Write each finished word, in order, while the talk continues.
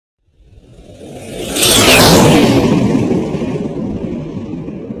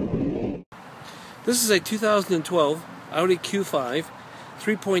a 2012 Audi Q5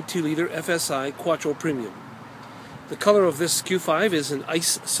 3.2L FSI Quattro Premium. The color of this Q5 is an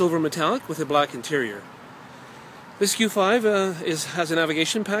ice silver metallic with a black interior. This Q5 has a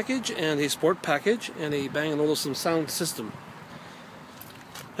navigation package and a sport package and a Bang & Olufsen sound system.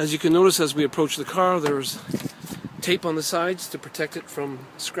 As you can notice as we approach the car, there's tape on the sides to protect it from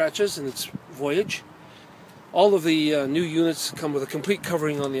scratches in its voyage. All of the new units come with a complete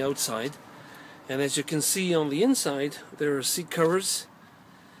covering on the outside, and as you can see on the inside there are seat covers.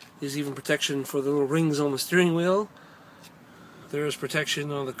 There's even protection for the little rings on the steering wheel. There is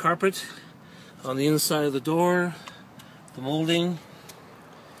protection on the carpet, on the inside of the door, the molding.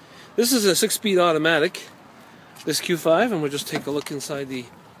 This is a 6-speed automatic, this Q5, and we'll just take a look inside the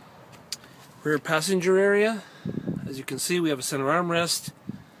rear passenger area. As you can see, we have a center armrest.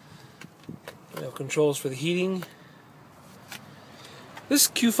 We have controls for the heating. This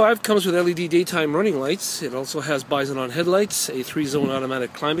Q5 comes with LED daytime running lights. It also has bison-on headlights, a 3-zone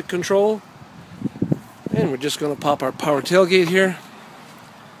automatic climate control. And we're just going to pop our power tailgate here.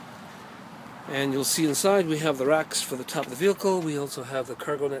 And you'll see inside we have the racks for the top of the vehicle. We also have the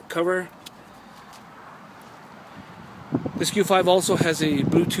cargo net cover. This Q5 also has a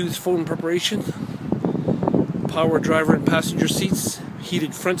Bluetooth phone preparation, power driver and passenger seats,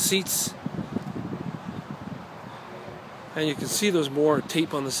 heated front seats. And you can see there's more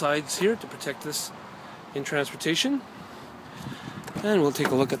tape on the sides here to protect this in transportation. And we'll take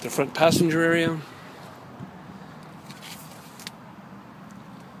a look at the front passenger area.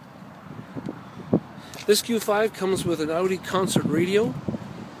 This Q5 comes with an Audi concert radio,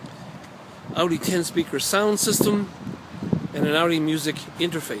 Audi 10-speaker sound system, and an Audi music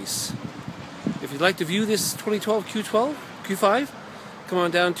interface. If you'd like to view this 2012 Q5, come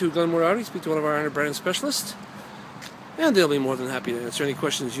on down to Glenmore Audi, speak to one of our brand specialists, and they'll be more than happy to answer any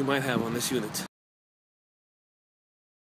questions you might have on this unit.